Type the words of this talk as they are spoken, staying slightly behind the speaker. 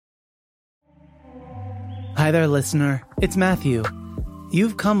Hi there, listener. It's Matthew.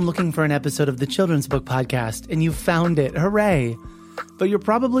 You've come looking for an episode of the Children's Book Podcast, and you've found it. Hooray! But you're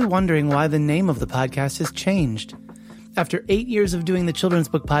probably wondering why the name of the podcast has changed. After 8 years of doing the Children's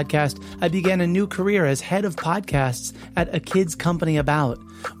Book Podcast, I began a new career as head of podcasts at A Kids Company About,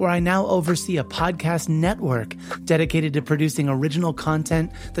 where I now oversee a podcast network dedicated to producing original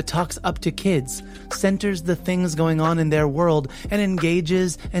content that talks up to kids, centers the things going on in their world, and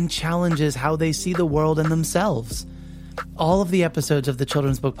engages and challenges how they see the world and themselves. All of the episodes of the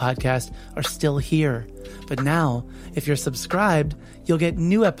Children's Book Podcast are still here. But now, if you're subscribed, you'll get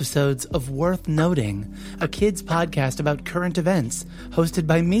new episodes of Worth Noting, a kids podcast about current events, hosted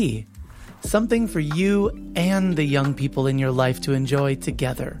by me. Something for you and the young people in your life to enjoy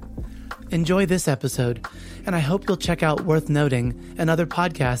together. Enjoy this episode, and I hope you'll check out Worth Noting and other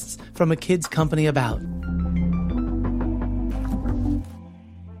podcasts from A Kids Company About.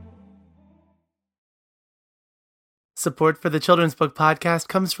 Support for the Children's Book Podcast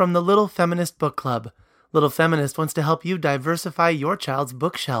comes from the Little Feminist Book Club. Little Feminist wants to help you diversify your child's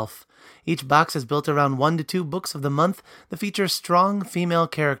bookshelf. Each box is built around 1 to 2 books of the month that feature strong female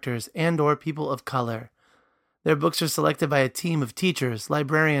characters and/or people of color. Their books are selected by a team of teachers,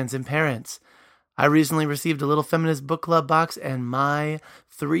 librarians, and parents. I recently received a Little Feminist Book Club box, and my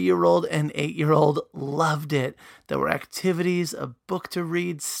 3-year-old and 8-year-old loved it. There were activities, a book to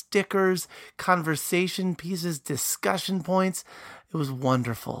read, stickers, conversation pieces, discussion points. It was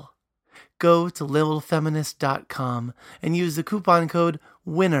wonderful. Go to littlefeminist.com and use the coupon code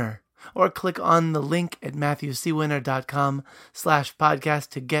WINNER, or click on the link at matthewcwinner.com/podcast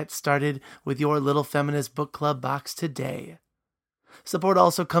to get started with your Little Feminist Book Club box today. Support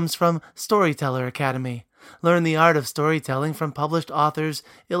also comes from Storyteller Academy. Learn the art of storytelling from published authors,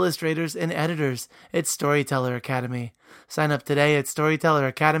 illustrators, and editors at Storyteller Academy. Sign up today at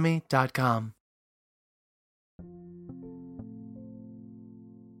storytelleracademy.com.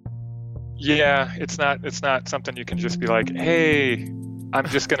 Yeah, it's not something you can just be like, hey, I'm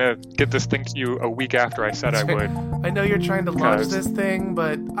just going to get this thing to you a week after I said I would. I know you're trying to launch this thing,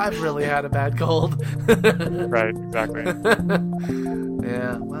 but I've really had a bad cold. Right, exactly.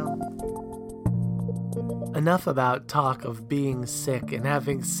 Yeah, well. Enough about talk of being sick and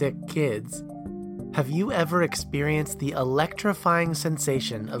having sick kids. Have you ever experienced the electrifying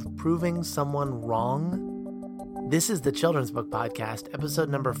sensation of proving someone wrong? This is the Children's Book Podcast, episode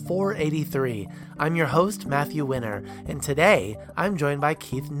number 483. I'm your host, Matthew Winner, and today I'm joined by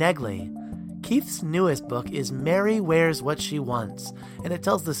Keith Negley. Keith's newest book is Mary Wears What She Wants, and it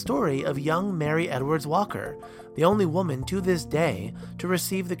tells the story of young Mary Edwards Walker, the only woman to this day to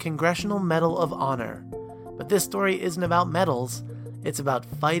receive the Congressional Medal of Honor. But this story isn't about medals, it's about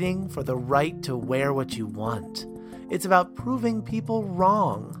fighting for the right to wear what you want. It's about proving people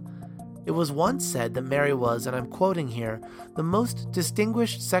wrong. It was once said that Mary was, and I'm quoting here, the most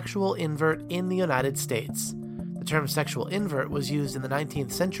distinguished sexual invert in the United States. The term sexual invert was used in the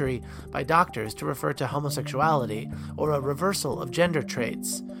 19th century by doctors to refer to homosexuality or a reversal of gender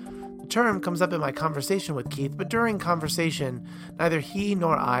traits. The term comes up in my conversation with Keith, but during conversation, neither he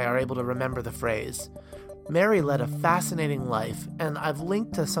nor I are able to remember the phrase. Mary led a fascinating life, and I've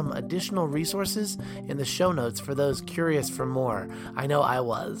linked to some additional resources in the show notes for those curious for more. I know I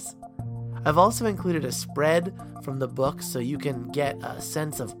was. I've also included a spread from the book so you can get a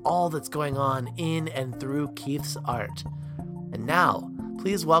sense of all that's going on in and through Keith's art. And now,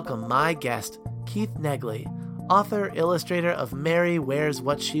 please welcome my guest, Keith Negley, author, illustrator of Mary Wears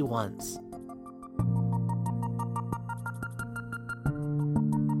What She Wants.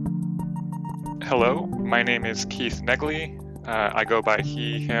 Hello, my name is Keith Negley. I go by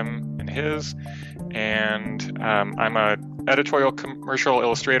he, him, and his, and I'm a editorial commercial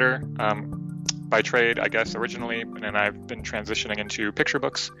illustrator by trade, I guess, originally, and then I've been transitioning into picture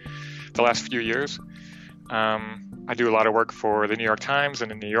books the last few years. I do a lot of work for the New York Times and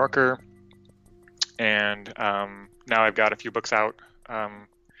the New Yorker, and now I've got a few books out.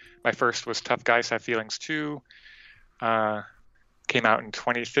 My first was Tough Guys Have Feelings Too, came out in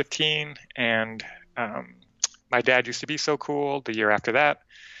 2015, and My Dad Used to Be So Cool the year after that.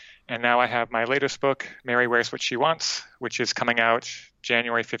 And now I have my latest book, Mary Wears What She Wants, which is coming out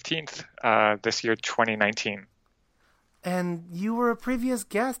January 15th, this year, 2019. And you were a previous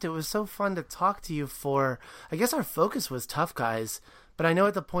guest. It was so fun to talk to you for, I guess our focus was Tough Guys, but I know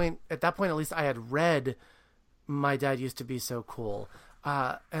at that point at least, I had read My Dad Used to Be So Cool,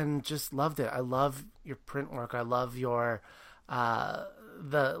 and just loved it. I love your print work. I love your,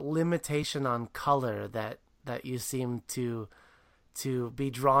 the limitation on color that you seem to be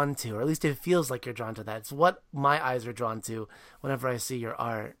drawn to, or at least it feels like you're drawn to that. It's what my eyes are drawn to whenever I see your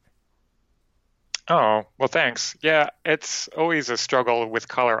art. Oh, well, thanks. Yeah, it's always a struggle with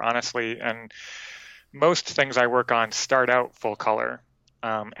color, honestly. And most things I work on start out full color.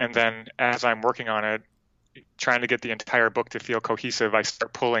 And then as I'm working on it, trying to get the entire book to feel cohesive, I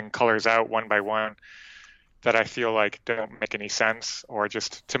start pulling colors out one by one that I feel like don't make any sense or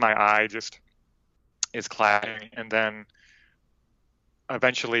just to my eye just is clashing. And then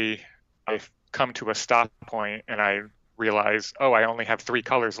eventually I come to a stop point and I realize, oh, I only have three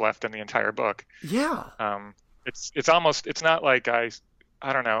colors left in the entire book. Yeah. Um, it's almost it's not like I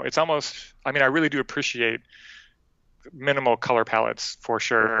don't know. It's almost I mean I really do appreciate minimal color palettes for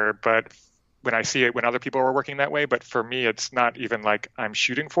sure, but when I see it when other people are working that way, but for me it's not even like I'm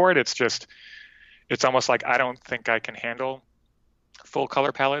shooting for it. It's just it's almost like I don't think I can handle full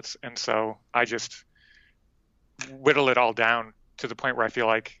color palettes, and so I just whittle it all down to the point where I feel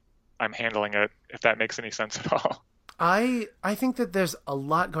like I'm handling it, if that makes any sense at all. I think that there's a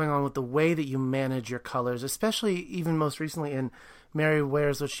lot going on with the way that you manage your colors, especially even most recently in Mary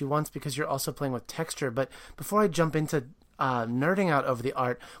Wears What She Wants, because you're also playing with texture. But before I jump into nerding out over the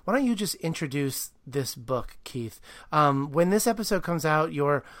art, why don't you just introduce this book, Keith? When this episode comes out,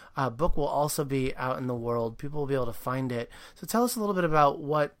 your book will also be out in the world. People will be able to find it. So tell us a little bit about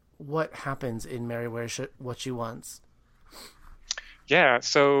what happens in Mary Wears What She Wants. Yeah,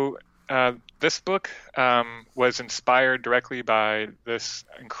 so this book was inspired directly by this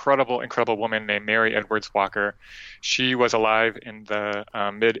incredible woman named Mary Edwards Walker. She was alive in the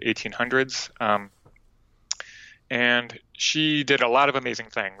mid 1800s, and she did a lot of amazing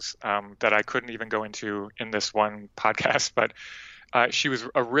things that I couldn't even go into in this one podcast. But she was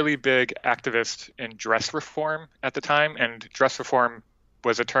a really big activist in dress reform at the time, and dress reform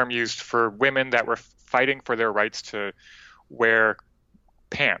was a term used for women that were fighting for their rights to wear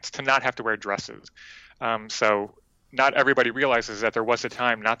pants, to not have to wear dresses. So not everybody realizes that there was a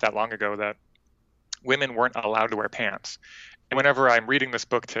time not that long ago that women weren't allowed to wear pants. And whenever I'm reading this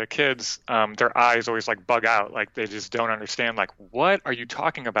book to kids, their eyes always like bug out, like they just don't understand, like, what are you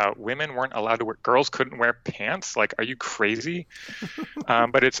talking about? Women weren't allowed to wear, girls couldn't wear pants? Like, are you crazy?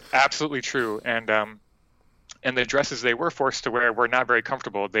 But it's absolutely true. And the dresses they were forced to wear were not very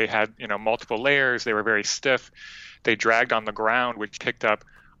comfortable. They had, multiple layers. They were very stiff. They dragged on the ground, which picked up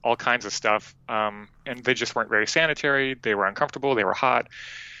all kinds of stuff. And they just weren't very sanitary. They were uncomfortable. They were hot.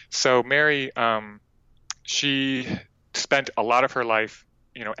 So Mary, she spent a lot of her life,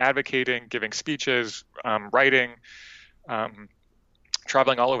 advocating, giving speeches, writing,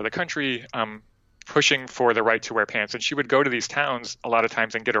 traveling all over the country, pushing for the right to wear pants. And she would go to these towns a lot of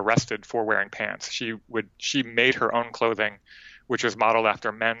times and get arrested for wearing pants. She made her own clothing, which was modeled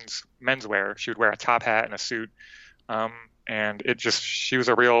after menswear. She would wear a top hat and a suit. And she was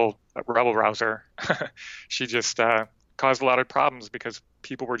a real rebel rouser. She just caused a lot of problems because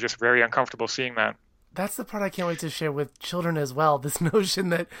people were just very uncomfortable seeing that. That's the part I can't wait to share with children as well. This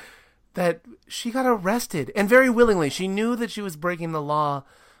notion that she got arrested, and very willingly. She knew that she was breaking the law,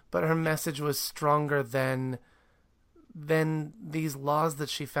 but her message was stronger than these laws that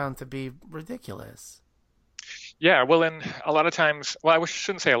she found to be ridiculous. Yeah, well, and a lot of times, well, I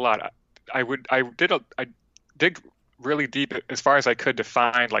shouldn't say a lot. I did really deep as far as I could to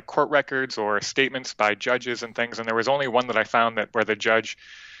find like court records or statements by judges and things, and there was only one that I found where the judge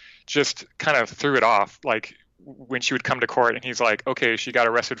just kind of threw it off, like when she would come to court and he's like, okay, she got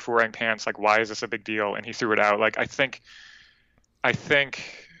arrested for wearing pants, like why is this a big deal? And he threw it out. Like I think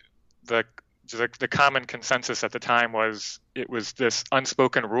the common consensus at the time was it was this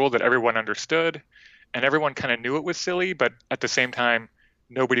unspoken rule that everyone understood and everyone kind of knew it was silly, but at the same time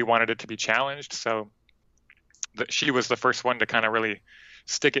nobody wanted it to be challenged. So she was the first one to kind of really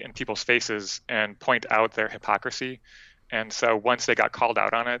stick it in people's faces and point out their hypocrisy. And so once they got called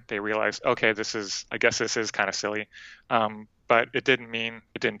out on it, they realized, okay, I guess this is kind of silly. But it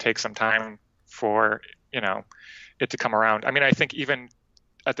didn't take some time for, it to come around. I mean, I think even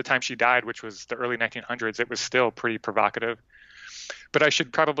at the time she died, which was the early 1900s, it was still pretty provocative. But I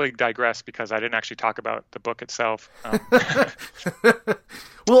should probably digress because I didn't actually talk about the book itself.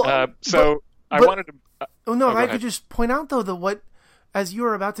 Well, I wanted to. If I could just point out though as you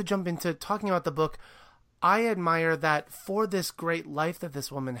were about to jump into talking about the book, I admire that for this great life that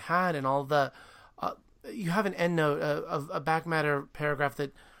this woman had and all the, you have an endnote of a back matter paragraph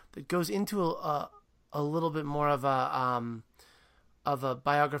that goes into a little bit more of a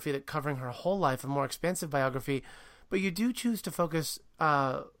biography that covering her whole life, a more expansive biography, but you do choose to focus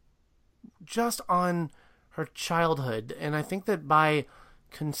just on her childhood. And I think that by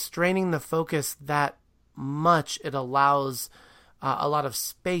constraining the focus that much, it allows a lot of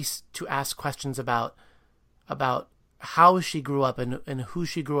space to ask questions about how she grew up and who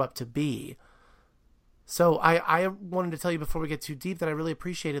she grew up to be. So I wanted to tell you before we get too deep that I really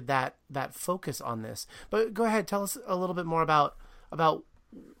appreciated that focus on this. But go ahead, tell us a little bit more about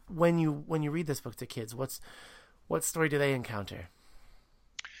when you read this book to kids. What story do they encounter?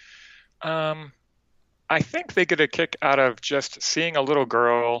 I think they get a kick out of just seeing a little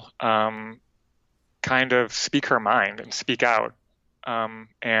girl kind of speak her mind and speak out,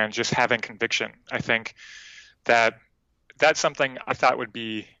 and just having conviction. I think that that's something I thought would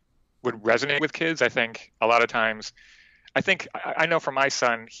resonate with kids. I think a lot of times, I know for my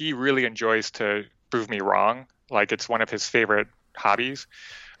son, he really enjoys to prove me wrong. Like it's one of his favorite hobbies.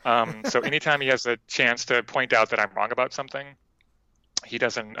 So anytime he has a chance to point out that I'm wrong about something, he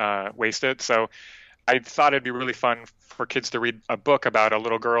doesn't waste it. So I thought it'd be really fun for kids to read a book about a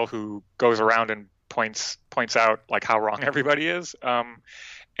little girl who goes around and points out like how wrong everybody is.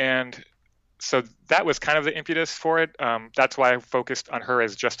 And so that was kind of the impetus for it. That's why I focused on her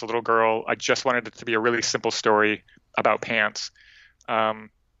as just a little girl. I just wanted it to be a really simple story about pants. And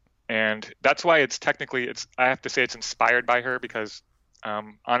that's why I have to say it's inspired by her because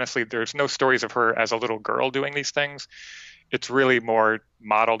honestly, there's no stories of her as a little girl doing these things. It's really more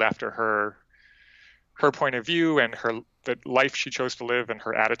modeled after her point of view and the life she chose to live and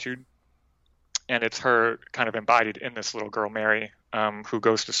her attitude. And it's her kind of embodied in this little girl, Mary, who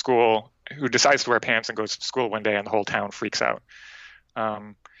goes to school, who decides to wear pants and goes to school one day, and the whole town freaks out.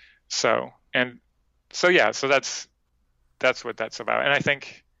 So that's what that's about. And I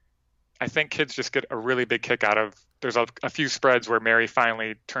think kids just get a really big kick out of. There's a few spreads where Mary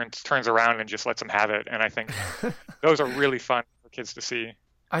finally turns around and just lets them have it, and I think those are really fun for kids to see.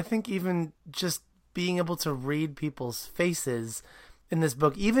 I think even just being able to read people's faces in this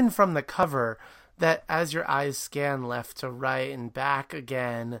book, even from the cover, that as your eyes scan left to right and back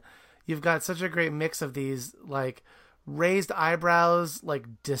again, you've got such a great mix of these like raised eyebrows, like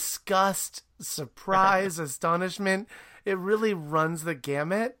disgust, surprise, astonishment. It really runs the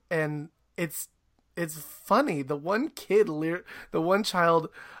gamut, and it's funny. The one child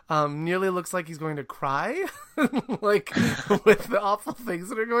nearly looks like he's going to cry, like with the awful things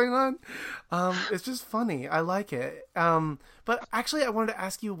that are going on. It's just funny. I like it. But actually, I wanted to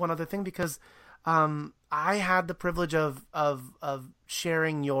ask you one other thing because I had the privilege of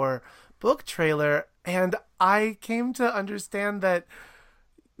sharing your book trailer, and I came to understand that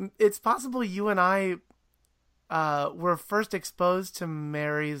it's possible you and I were first exposed to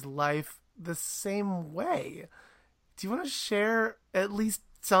Mary's life the same way. Do you want to share at least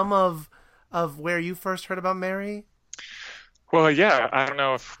some of where you first heard about Mary? Well, yeah, I don't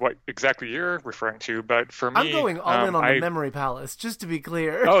know what exactly you're referring to, but for me, I'm going all in on the Memory Palace, just to be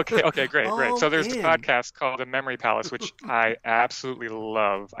clear. Okay, great. So there's the podcast called The Memory Palace, which I absolutely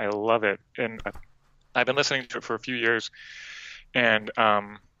love. I love it, and I've been listening to it for a few years, and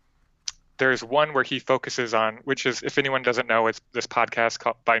there's one where he focuses on, which is, if anyone doesn't know, it's this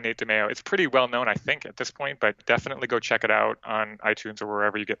podcast by Nate DeMeo. It's pretty well known, I think, at this point, but definitely go check it out on iTunes or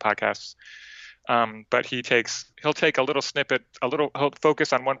wherever you get podcasts. But he'll take a little snippet, he'll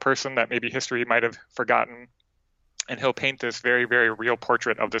focus on one person that maybe history might have forgotten, and he'll paint this very, very real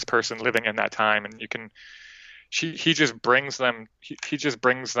portrait of this person living in that time. And he just brings them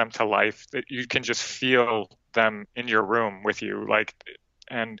to life. That you can just feel them in your room with you,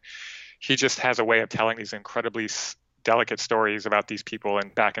 and he just has a way of telling these incredibly delicate stories about these people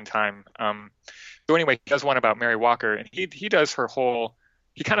and back in time. So anyway, he does one about Mary Walker, and he does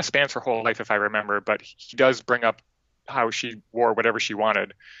he kind of spans her whole life, if I remember, but he does bring up how she wore whatever she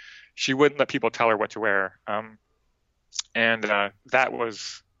wanted. She wouldn't let people tell her what to wear. And that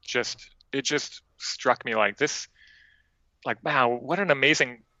was it just struck me like this, like, wow, what an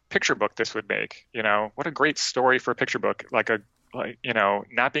amazing picture book this would make. What a great story for a picture book,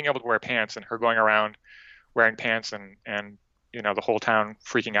 not being able to wear pants and her going around wearing pants and the whole town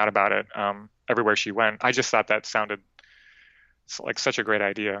freaking out about it everywhere she went. I just thought that sounded like such a great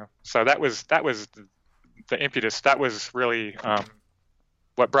idea. So that was the impetus. That was really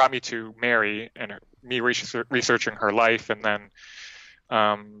what brought me to Mary and me researching her life, and then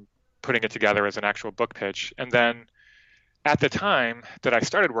putting it together as an actual book pitch. And then at the time that I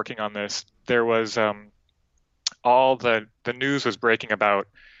started working on this, there was all the news was breaking about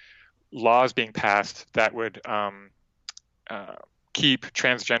laws being passed that would keep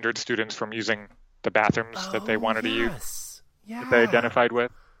transgendered students from using the bathrooms that they wanted to use. Yeah. That they identified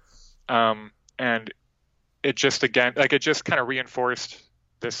with. And it just kind of reinforced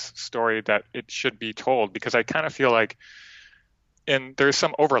this story that it should be told, because I kind of feel like there's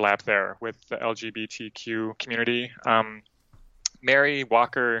some overlap there with the LGBTQ community. Mary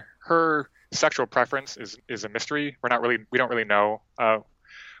Walker, her sexual preference is a mystery. We don't really know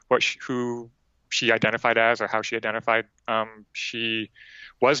who she identified as or how she identified. She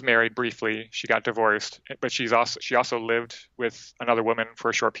was married briefly. She got divorced, but she also lived with another woman for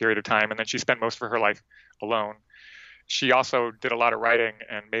a short period of time, and then she spent most of her life alone. She also did a lot of writing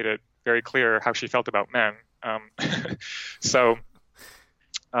and made it very clear how she felt about men. So,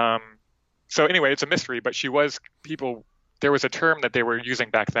 so anyway, it's a mystery. But there was a term that they were using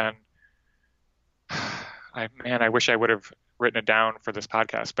back then. I wish I would have written it down for this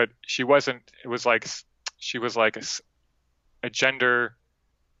podcast. But she was like a gender.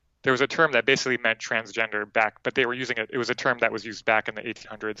 There was a term that basically meant transgender back, but they were using it. It was a term that was used back in the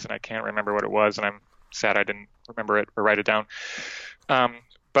 1800s, and I can't remember what it was, and I'm sad I didn't remember it or write it down.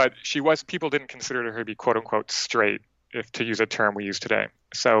 But people didn't consider her to be quote unquote straight, if to use a term we use today.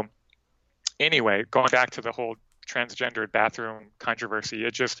 So anyway, going back to the whole transgendered bathroom controversy,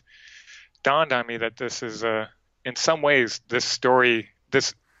 it just dawned on me that this is in some ways, this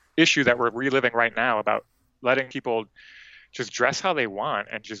issue that we're reliving right now about letting people just dress how they want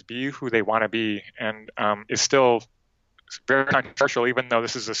and just be who they want to be, and is still very controversial, even though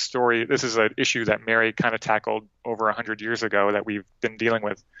this is an issue that Mary kind of tackled over 100 years ago that we've been dealing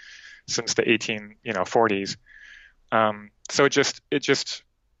with since the 1840s. So it just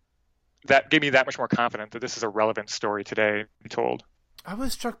that gave me that much more confidence that this is a relevant story today to be told. I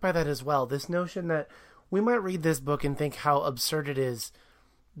was struck by that as well. This notion that we might read this book and think how absurd it is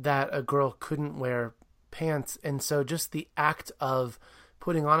that a girl couldn't wear pants. And so just the act of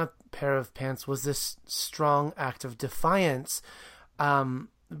putting on a pair of pants was this strong act of defiance.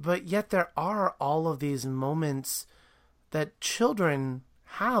 But yet there are all of these moments that children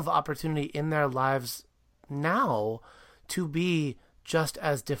have opportunity in their lives now to be just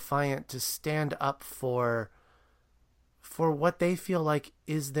as defiant, to stand up for what they feel like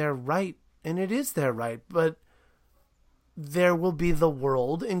is their right. And it is their right, but there will be the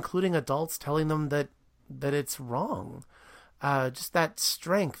world, including adults, telling them that it's wrong. Just that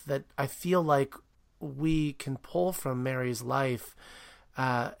strength that I feel like we can pull from Mary's life.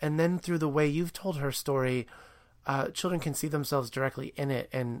 And then through the way you've told her story, children can see themselves directly in it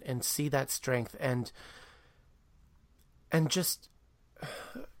and see that strength and just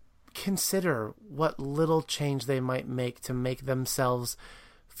consider what little change they might make to make themselves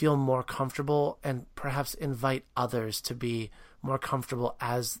feel more comfortable and perhaps invite others to be more comfortable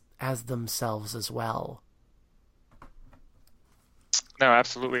as themselves as well. No,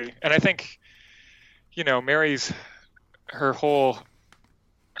 absolutely. And I think, Mary's, her whole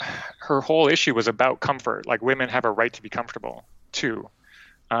issue was about comfort. Like, women have a right to be comfortable too.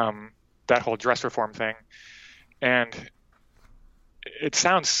 That whole dress reform thing. And it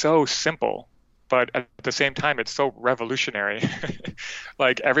sounds so simple, but at the same time, it's so revolutionary.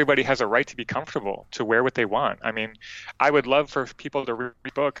 Like, everybody has a right to be comfortable, to wear what they want. I mean, I would love for people to read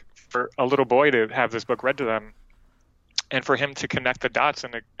the book, for a little boy to have this book read to them, and for him to connect the dots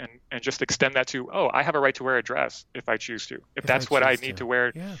and just extend that to, oh, I have a right to wear a dress if I choose to. If that's what I need to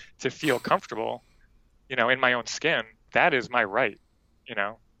wear to feel comfortable, in my own skin, that is my right,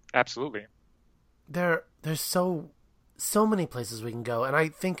 absolutely. There's so many places we can go. And I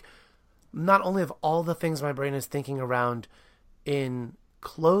think not only of all the things my brain is thinking around in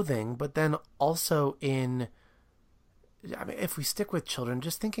clothing, but then also if we stick with children,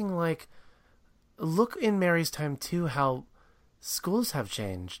 just thinking like, look in Mary's time too, how schools have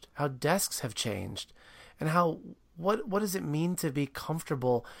changed, how desks have changed, and how, what does it mean to be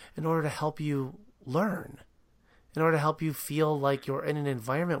comfortable in order to help you learn, in order to help you feel like you're in an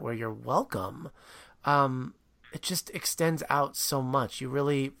environment where you're welcome. It just extends out so much. You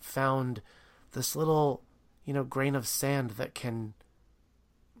really found this little, grain of sand that can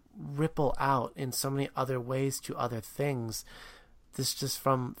ripple out in so many other ways to other things. This just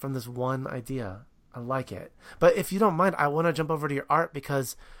from this one idea. I like it. But if you don't mind, I want to jump over to your art,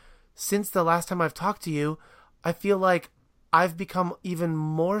 because since the last time I've talked to you, I feel like I've become even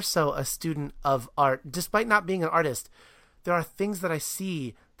more so a student of art. Despite not being an artist, there are things that I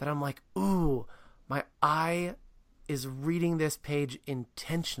see that I'm like, ooh, my eye is reading this page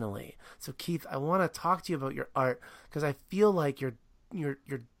intentionally. So Keith, I want to talk to you about your art, because I feel like you're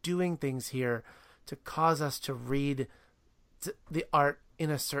doing things here to cause us to read the art in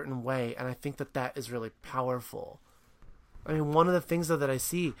a certain way, and I think that is really powerful. I mean, one of the things though that I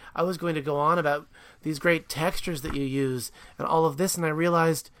see, I was going to go on about these great textures that you use and all of this, and I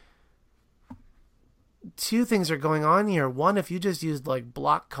realized two things are going on here. One, if you just used like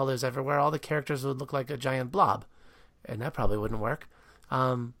block colors everywhere, all the characters would look like a giant blob, and that probably wouldn't work.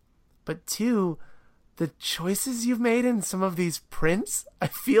 But two, the choices you've made in some of these prints, I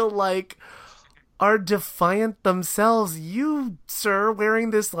feel like are defiant themselves. You, sir, wearing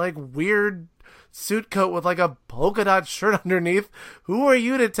this like weird suit coat with like a polka dot shirt underneath. Who are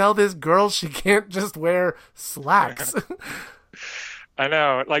you to tell this girl she can't just wear slacks? I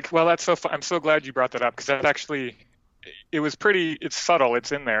know. Like, well, that's so fun. I'm so glad you brought that up because that actually, it's subtle.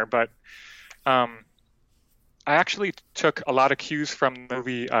 It's in there, but I actually took a lot of cues from the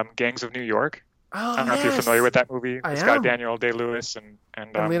movie Gangs of New York. Oh, I don't know if you're familiar with that movie. It's got Daniel Day-Lewis and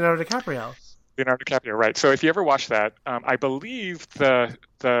Leonardo DiCaprio. Leonardo DiCaprio, right. So if you ever watch that, I believe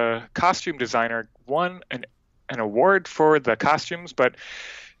the costume designer won an award for the costumes, but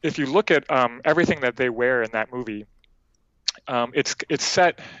if you look at everything that they wear in that movie, it's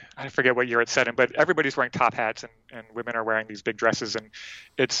set, I forget what year it's set in, but everybody's wearing top hats and women are wearing these big dresses, and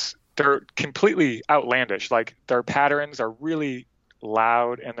they're completely outlandish. Like their patterns are really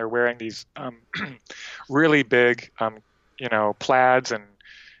loud, and they're wearing these really big plaids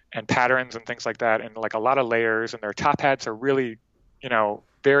and patterns and things like that, and like a lot of layers, and their top hats are really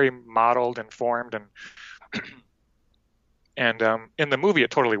very modeled and formed, and in the movie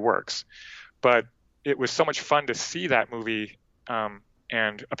it totally works. But it was so much fun to see that movie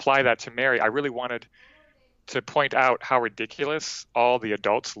and apply that to Mary. I really wanted to point out how ridiculous all the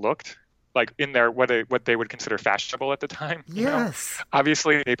adults looked, like in their what they would consider fashionable at the time. Yes.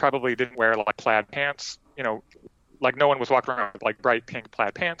 Obviously, they probably didn't wear like plaid pants. Like no one was walking around with like bright pink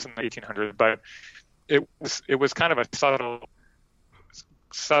plaid pants in the 1800s. But it was kind of a subtle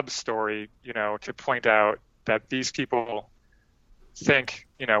sub story, to point out that these people think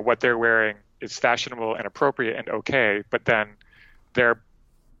what they're wearing is fashionable and appropriate and okay, but then they're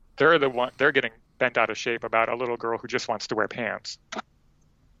getting bent out of shape about a little girl who just wants to wear pants. Right.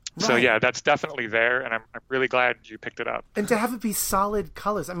 So yeah, that's definitely there, and I'm really glad you picked it up. And to have it be solid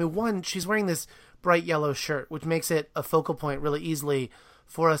colors. I mean, one, she's wearing this bright yellow shirt, which makes it a focal point really easily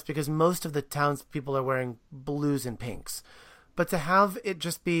for us because most of the townspeople are wearing blues and pinks. But to have it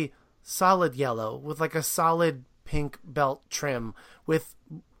just be solid yellow with like a solid pink belt trim with,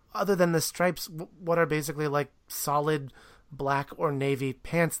 other than the stripes, what are basically like solid black or navy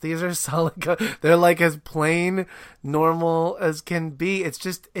pants. These are solid. They're like as plain, normal as can be.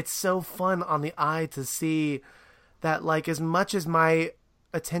 It's so fun on the eye to see that, like, as much as my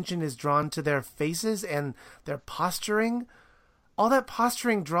attention is drawn to their faces and their posturing, all that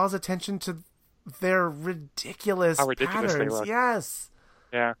posturing draws attention to their ridiculous patterns. They look. Yes.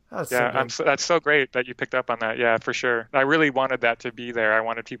 Yeah. So that's so great that you picked up on that. Yeah, for sure. I really wanted that to be there. I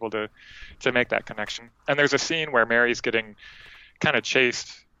wanted people to make that connection. And there's a scene where Mary's getting kind of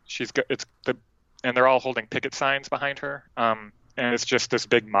chased. And they're all holding picket signs behind her. And it's just this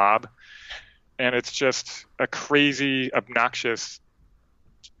big mob, and it's just a crazy, obnoxious,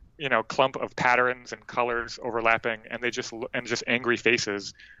 clump of patterns and colors overlapping, and just angry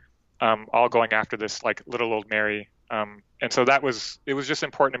faces, all going after this like little old Mary. And so it was just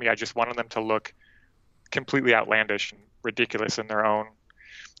important to me. I just wanted them to look completely outlandish and ridiculous in their own,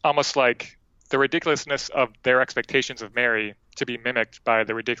 almost like the ridiculousness of their expectations of Mary to be mimicked by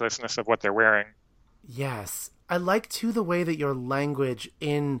the ridiculousness of what they're wearing. Yes. I like too the way that your language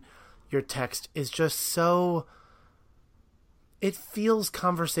in your text is just so, it feels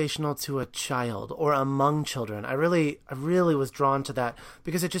conversational to a child or among children. I really was drawn to that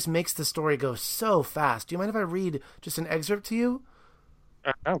because it just makes the story go so fast. Do you mind if I read just an excerpt to you?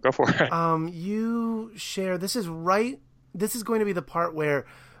 No, go for it. You share, this is going to be the part where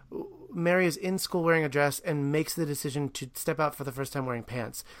Mary is in school wearing a dress and makes the decision to step out for the first time wearing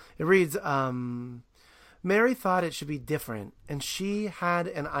pants. It reads, Mary thought it should be different, and she had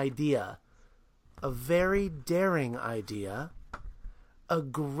an idea, a very daring idea, a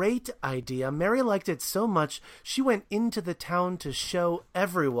great idea. Mary liked it so much, she went into the town to show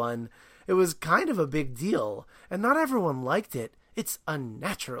everyone. It was kind of a big deal, and not everyone liked it. It's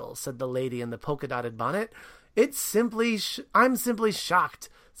unnatural, said the lady in the polka-dotted bonnet. I'm simply shocked,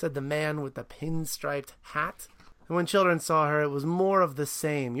 said the man with the pinstriped hat. And when children saw her, it was more of the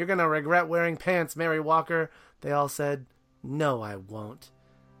same. You're going to regret wearing pants, Mary Walker. They all said, no, I won't.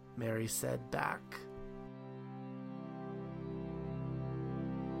 Mary said back.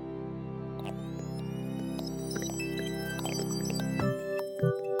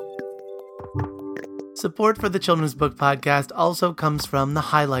 Support for the Children's Book Podcast also comes from the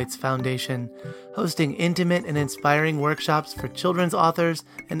Highlights Foundation, hosting intimate and inspiring workshops for children's authors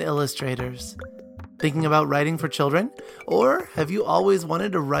and illustrators. Thinking about writing for children? Or have you always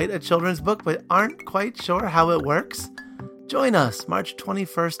wanted to write a children's book but aren't quite sure how it works? Join us March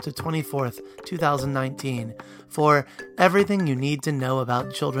 21st to 24th, 2019 for Everything You Need to Know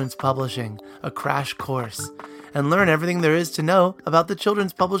About Children's Publishing, a crash course. and learn everything there is to know about the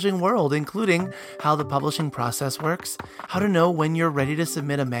children's publishing world, including how the publishing process works, how to know when you're ready to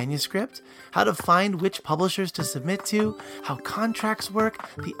submit a manuscript, how to find which publishers to submit to, how contracts work,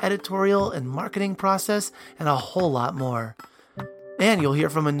 the editorial and marketing process, and a whole lot more. And you'll hear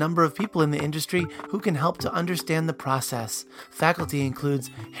from a number of people in the industry who can help to understand the process. Faculty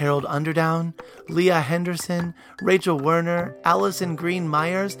includes Harold Underdown, Leah Henderson, Rachel Werner, Allison Green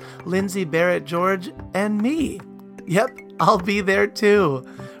Myers, Lindsay Barrett George, and me. Yep, I'll be there too.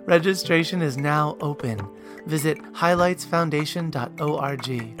 Registration is now open. Visit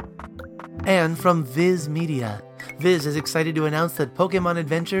highlightsfoundation.org. And from Viz Media. Viz is excited to announce that Pokemon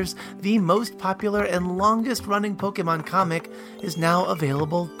Adventures, the most popular and longest-running Pokemon comic, is now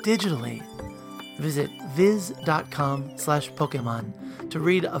available digitally. Visit viz.com/Pokemon to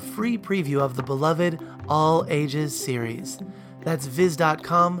read a free preview of the beloved All Ages series. That's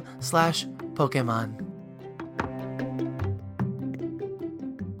viz.com/Pokemon.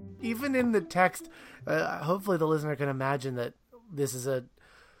 Even in the text, hopefully the listener can imagine that this is a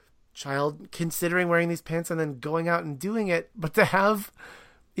child considering wearing these pants and then going out and doing it, but to have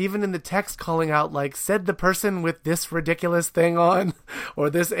even in the text calling out, like, said the person with this ridiculous thing on or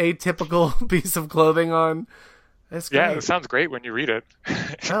this atypical piece of clothing on. It's great. Yeah, it sounds great when you read it.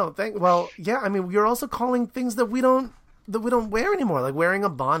 Well, yeah, I mean, you're also calling things that we don't wear anymore, like wearing a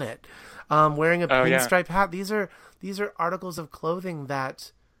bonnet, wearing a pinstripe hat. These are articles of clothing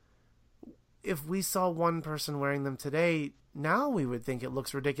that if we saw one person wearing them today, now we would think it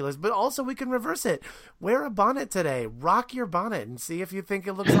looks ridiculous, but also we can reverse it. Wear a bonnet today. Rock your bonnet and see if you think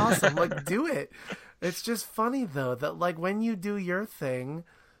it looks awesome. Like, do it. It's just funny, though, that, like, when you do your thing,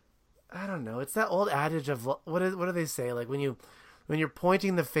 I don't know. It's that old adage of, what do they say? Like, when you're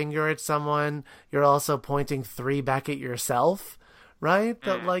pointing the finger at someone, you're also pointing 3 back at yourself, right?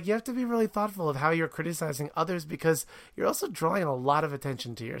 That, like, you have to be really thoughtful of how you're criticizing others because you're also drawing a lot of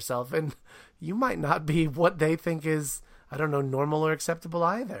attention to yourself, and you might not be what they think is, I don't know, normal or acceptable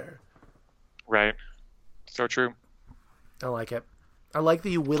either. Right. So true. I like it. I like that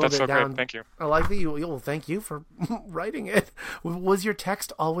you whittled it down. Great. Thank you. I like that you. Well, thank you for writing it. Was your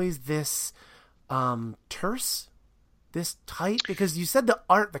text always this terse, this tight? Because you said the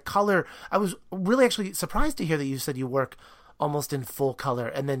art, the color. I was really actually surprised to hear that you said you work almost in full color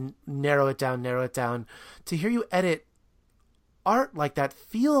and then narrow it down. To hear you edit art like that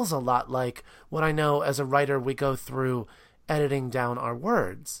feels a lot like what I know as a writer we go through editing down our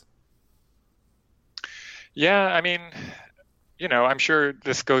words. Yeah, I mean, I'm sure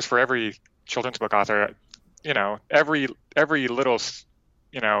this goes for every children's book author. Every little,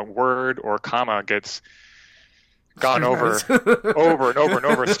 word or comma gets gone over and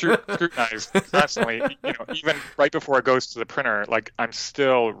over, scrutinized constantly. Even right before it goes to the printer, like, I'm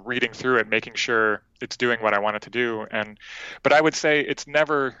still reading through it, making sure it's doing what I want it to do. But I would say it's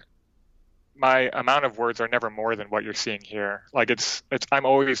never, my amount of words are never more than what you're seeing here. Like, I'm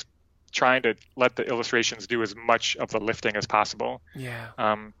always trying to let the illustrations do as much of the lifting as possible. Yeah.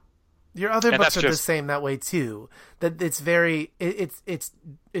 Your other books are the same that way too. That it's very, it's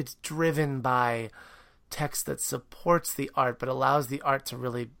driven by text that supports the art, but allows the art to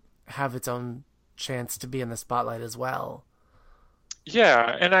really have its own chance to be in the spotlight as well.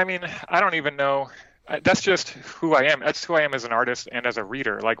 Yeah, and I mean, I don't even know. That's just who I am. That's who I am as an artist and as a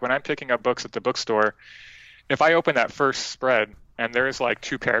reader. Like, when I'm picking up books at the bookstore, if I open that first spread and there's like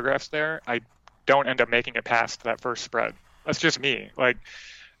 2 paragraphs there, I don't end up making it past that first spread. That's just me. Like,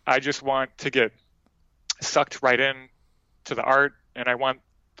 I just want to get sucked right in to the art, and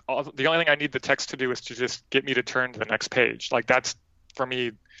the only thing I need the text to do is to just get me to turn to the next page. Like, that's, for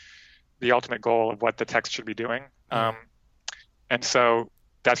me, the ultimate goal of what the text should be doing. And so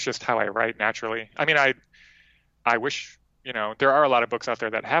that's just how I write naturally. I mean, I wish, there are a lot of books out there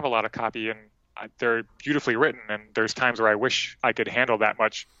that have a lot of copy and they're beautifully written, and there's times where I wish I could handle that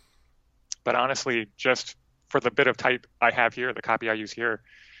much. But honestly, just for the bit of type I have here, the copy I use here,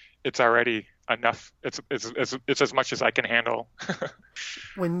 it's already enough. It's as much as I can handle.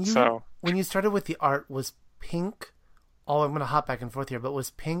 When you started with the art, was pink? I'm going to hop back and forth here, but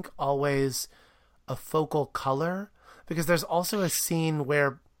was pink always a focal color? Because there's also a scene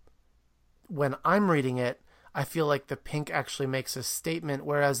where, when I'm reading it, I feel like the pink actually makes a statement,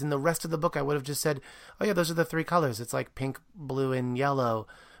 whereas in the rest of the book I would have just said, oh yeah, those are the 3 colors. It's like pink, blue, and yellow.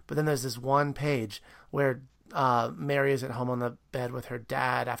 But then there's this one page where Mary is at home on the bed with her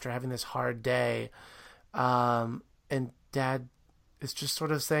dad after having this hard day, and Dad is just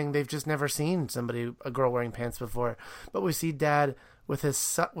sort of saying they've just never seen a girl wearing pants before. But we see Dad with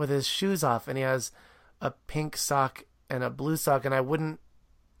his shoes off, and he has a pink sock and a blue sock, and I wouldn't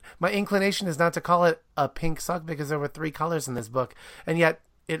my inclination is not to call it a pink sock because there were 3 colors in this book, and yet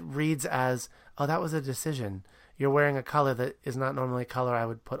it reads as, oh, that was a decision. You're wearing a color that is not normally a color I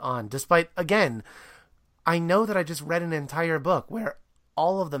would put on. Despite, again, I know that I just read an entire book where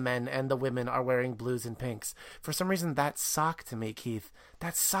all of the men and the women are wearing blues and pinks. For some reason, that sock to me, Keith,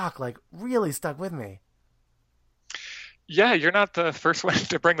 that sock, like, really stuck with me. Yeah, you're not the first one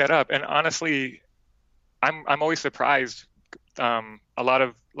to bring that up. And honestly, I'm always surprised. A lot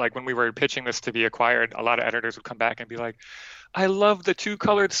of, like, when we were pitching this to be acquired, a lot of editors would come back and be like, I love the 2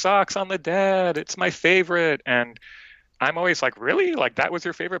 colored socks on the dad. It's my favorite. And I'm always like, really? Like, that was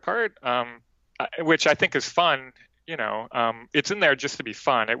your favorite part? Which I think is fun. You know, it's in there just to be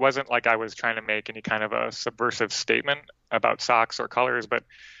fun. It wasn't like I was trying to make any kind of a subversive statement about socks or colors, but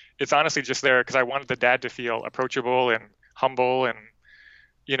it's honestly just there because I wanted the dad to feel approachable and humble and,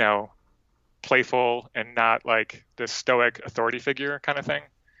 you know, playful and not like this stoic authority figure kind of thing.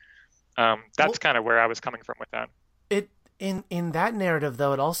 That's kind of where I was coming from with that. It in that narrative,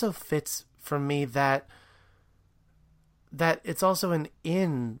 though, it also fits for me that it's also an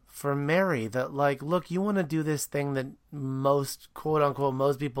in for Mary, that, like, look, you want to do this thing that most, quote unquote,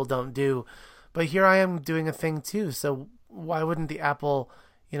 most people don't do, but here I am doing a thing too. So why wouldn't the apple,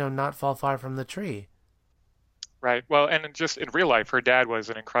 you know, not fall far from the tree? Right. Well, and just in real life, her dad was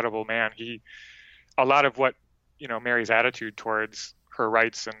an incredible man. A lot of what, you know, Mary's attitude towards her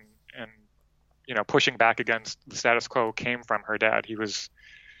rights and, you know, pushing back against the status quo came from her dad. He was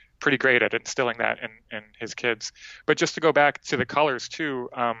pretty great at instilling that in his kids. But just to go back to the colors too,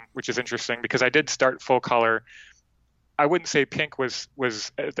 which is interesting because I did start full color. I wouldn't say pink was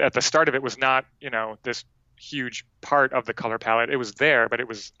at the start of it was not, you know, this huge part of the color palette. It was there, but it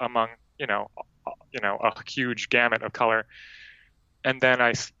was among, you know, a huge gamut of color. And then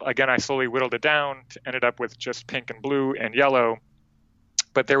I slowly whittled it down to ended up with just pink and blue and yellow.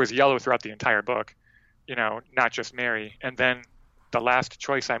 But there was yellow throughout the entire book, you know, not just Mary. And then the last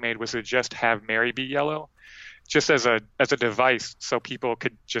choice I made was to just have Mary be yellow, just as a device so people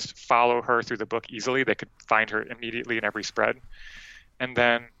could just follow her through the book easily. They could find her immediately in every spread. And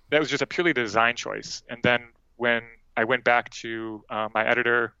then that was just a purely design choice. And then when I went back to my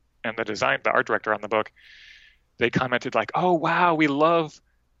editor and the art director on the book, they commented like, oh, wow, we love,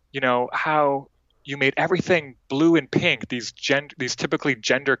 you know, how you made everything blue and pink, these typically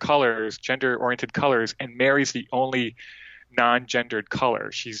gender-oriented colors, and Mary's the only non-gendered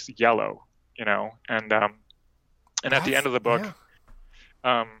color. She's yellow, you know, and at the end of the book,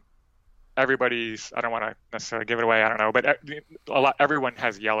 everybody's, I don't want to necessarily give it away, I don't know, but everyone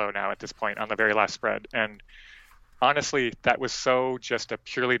has yellow now at this point on the very last spread. And honestly, that was so just a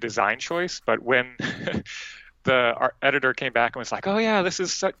purely design choice. But when our editor came back and was like, oh yeah, this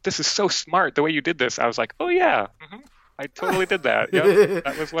is so smart the way you did this, I was like, oh yeah, I totally did that. Yep,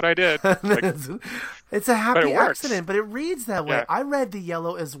 that was what I did. Like, it's a happy accident, but it reads that way. Yeah. I read the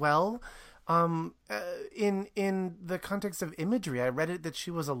yellow as well. In the context of imagery, I read it that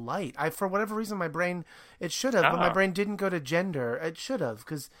she was a light. For whatever reason, my brain, it should have, but my brain didn't go to gender. It should have,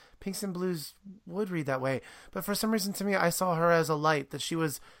 because pinks and blues would read that way. But for some reason, to me, I saw her as a light, that she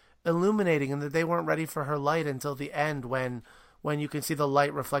was illuminating, and that they weren't ready for her light until the end, when you can see the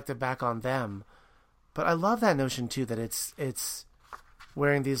light reflected back on them. But I love that notion too, that it's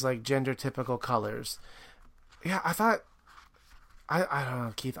wearing these like gender typical colors. Yeah, I thought. I don't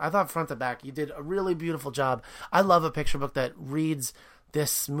know, Keith. I thought front to back, you did a really beautiful job. I love a picture book that reads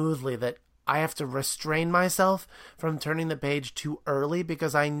this smoothly, that I have to restrain myself from turning the page too early,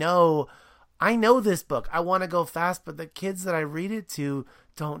 because I know this book. I want to go fast, but the kids that I read it to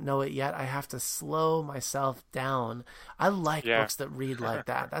don't know it yet. I have to slow myself down. I like books that read like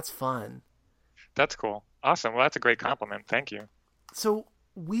that. That's fun. That's cool. Awesome. Well, that's a great compliment. Thank you. So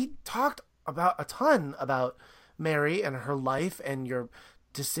we talked a ton about Mary and her life and your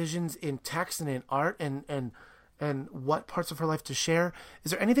decisions in text and in art and what parts of her life to share.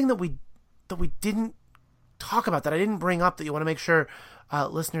 Is there anything that we didn't talk about, that I didn't bring up, that you want to make sure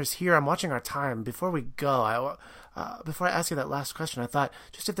listeners hear? I'm watching our time. Before we go, before I ask you that last question, I thought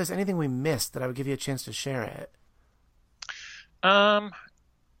just if there's anything we missed, that I would give you a chance to share it. No,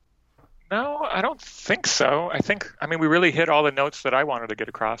 I don't think so. I mean, we really hit all the notes that I wanted to get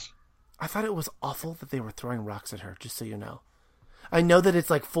across. I thought it was awful that they were throwing rocks at her, just so you know. I know that it's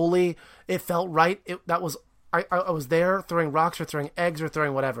like fully, it felt right. I was there throwing rocks or throwing eggs or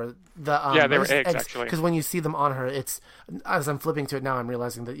throwing whatever. They were eggs actually. Because when you see them on her, it's, as I'm flipping to it now, I'm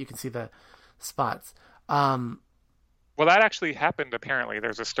realizing that you can see the spots. Well, that actually happened. Apparently,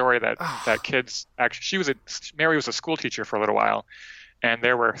 there's a story that kids actually. Mary was a school teacher for a little while, and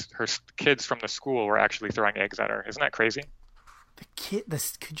her kids from the school were actually throwing eggs at her. Isn't that crazy?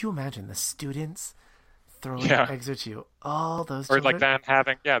 Could you imagine the students throwing eggs at you? All those Or children? like them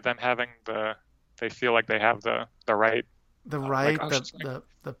having they feel like they have the right. The right, like, the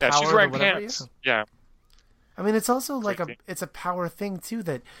yeah, power, she's wearing or whatever. pants. Yeah. I mean, it's also like Safety. it's a power thing too,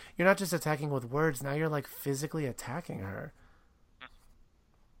 that you're not just attacking with words. Now you're like physically attacking her.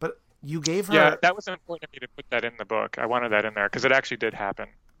 But you gave her. Yeah, that was important to me to put that in the book. I wanted that in there because it actually did happen.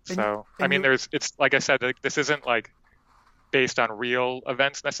 So I mean, it's like I said, like, this isn't like based on real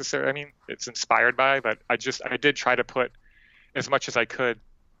events necessarily. I mean, it's inspired by, but I did try to put as much as I could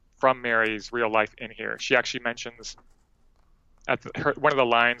from Mary's real life in here. She actually mentions one of the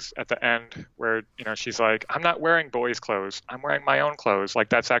lines at the end where, she's like, "I'm not wearing boys' clothes. I'm wearing my own clothes." Like,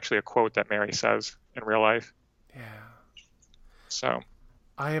 that's actually a quote that Mary says in real life. Yeah. So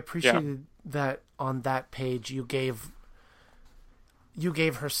I appreciated that on that page you gave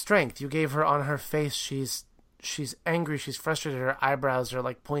her strength. You gave her, on her face, she's angry, she's frustrated, her eyebrows are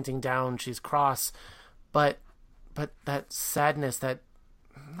like pointing down, she's cross, but that sadness, that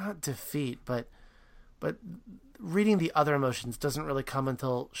not defeat, but reading the other emotions doesn't really come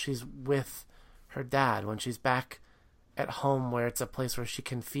until she's with her dad, when she's back at home, where it's a place where she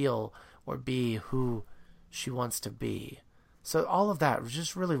can feel or be who she wants to be. So all of that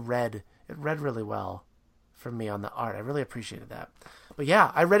just really read really well for me on the art. I really appreciated that. But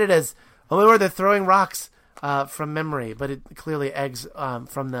yeah, I read it as, oh my word, they're throwing rocks from memory, but it clearly eggs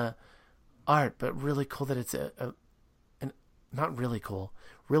from the art. But really cool that it's not really cool,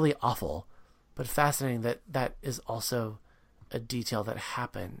 really awful, but fascinating that is also a detail that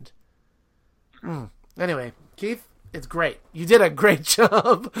happened. Anyway, Keith, it's great. You did a great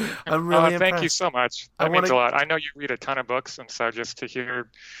job. I'm really impressed. Thank you so much. That means a lot. I know you read a ton of books, and so just to hear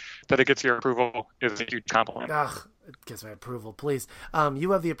that it gets your approval is a huge compliment. It gets my approval, please.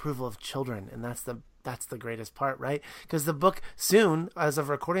 You have the approval of children, and that's the greatest part, right? Because the book soon, as of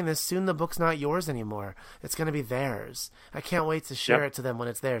recording this, the book's not yours anymore. It's going to be theirs. I can't wait to share it to them when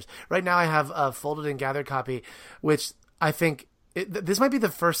it's theirs. Right now I have a folded and gathered copy, which I think this might be the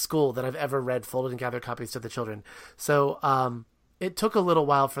first school that I've ever read folded and gathered copies to the children. So it took a little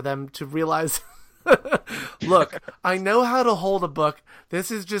while for them to realize, look, I know how to hold a book.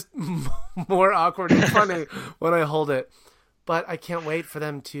 This is just more awkward and funny when I hold it. But I can't wait for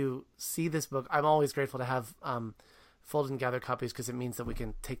them to see this book. I'm always grateful to have folded and gathered copies, because it means that we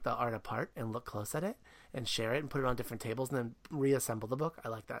can take the art apart and look close at it and share it and put it on different tables and then reassemble the book. I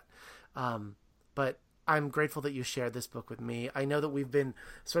like that. But I'm grateful that you shared this book with me. I know that we've been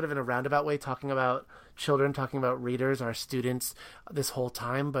sort of in a roundabout way talking about children, talking about readers, our students this whole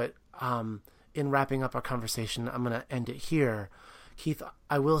time. But in wrapping up our conversation, I'm going to end it here. Keith,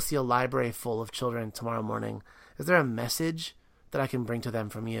 I will see a library full of children tomorrow morning. Is there a message that I can bring to them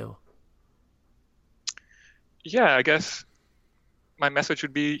from you? Yeah, I guess my message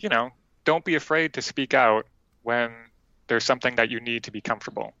would be, don't be afraid to speak out when there's something that you need to be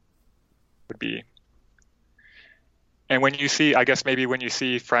comfortable, would be. And when you see, I guess maybe when you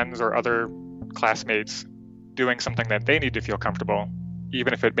see friends or other classmates doing something that they need to feel comfortable,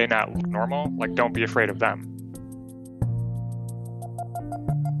 even if it may not look normal, like, don't be afraid of them.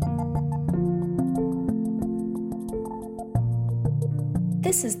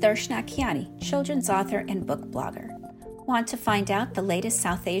 This is Darshana Kiani, children's author and book blogger. Want to find out the latest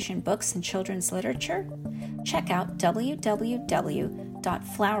South Asian books and children's literature? Check out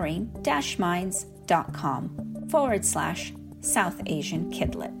www.flowering-minds.com/South Asian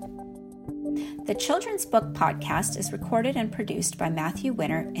Kidlit. The Children's Book Podcast is recorded and produced by Matthew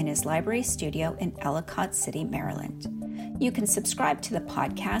Winter in his library studio in Ellicott City, Maryland. You can subscribe to the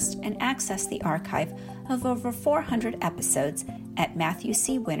podcast and access the archive of over 400 episodes at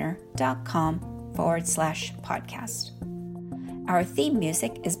matthewcwinter.com/podcast. Our theme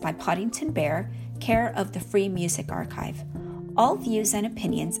music is by Poddington Bear, care of the Free Music Archive. All views and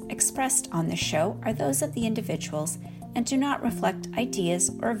opinions expressed on the show are those of the individuals and do not reflect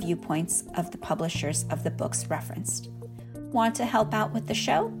ideas or viewpoints of the publishers of the books referenced. Want to help out with the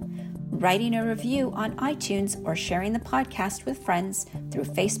show? Writing a review on iTunes or sharing the podcast with friends through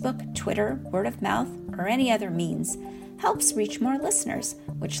Facebook, Twitter, word of mouth, or any other means helps reach more listeners,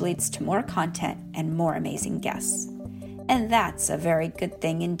 which leads to more content and more amazing guests. And that's a very good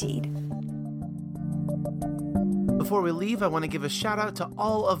thing indeed. Before we leave, I want to give a shout out to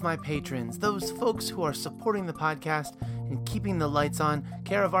all of my patrons, those folks who are supporting the podcast and keeping the lights on,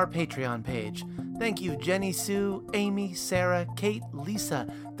 care of our Patreon page. Thank you, Jenny Sue, Amy, Sarah, Kate, Lisa,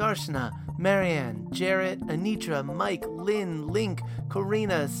 Darshana, Marianne, Jarrett, Anitra, Mike, Lynn, Link,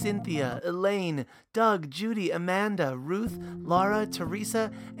 Corina, Cynthia, Elaine, Doug, Judy, Amanda, Ruth, Laura, Teresa,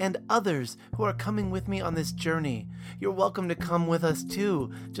 and others who are coming with me on this journey. You're welcome to come with us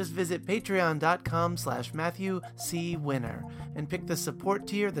too. Just visit patreon.com/MatthewCWinner and pick the support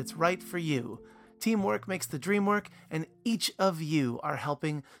tier that's right for you. Teamwork makes the dream work, and each of you are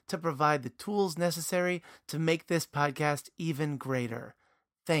helping to provide the tools necessary to make this podcast even greater.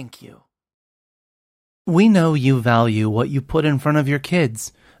 Thank you. We know you value what you put in front of your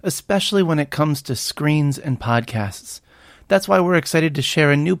kids, especially when it comes to screens and podcasts. That's why we're excited to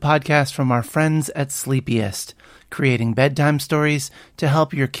share a new podcast from our friends at Sleepiest, creating bedtime stories to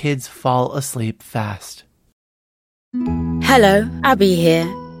help your kids fall asleep fast. Hello, Abby here.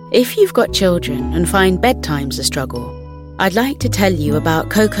 If you've got children and find bedtime's a struggle, I'd like to tell you about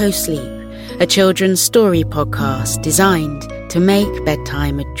Coco Sleep, a children's story podcast designed to make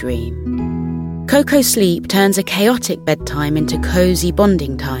bedtime a dream. Coco Sleep turns a chaotic bedtime into cozy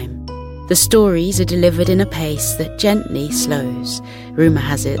bonding time. The stories are delivered in a pace that gently slows. Rumour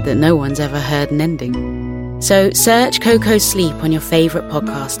has it that no one's ever heard an ending. So search Coco Sleep on your favourite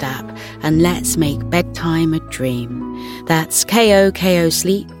podcast app and let's make bedtime a dream. That's KOKO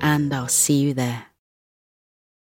Sleep, and I'll see you there.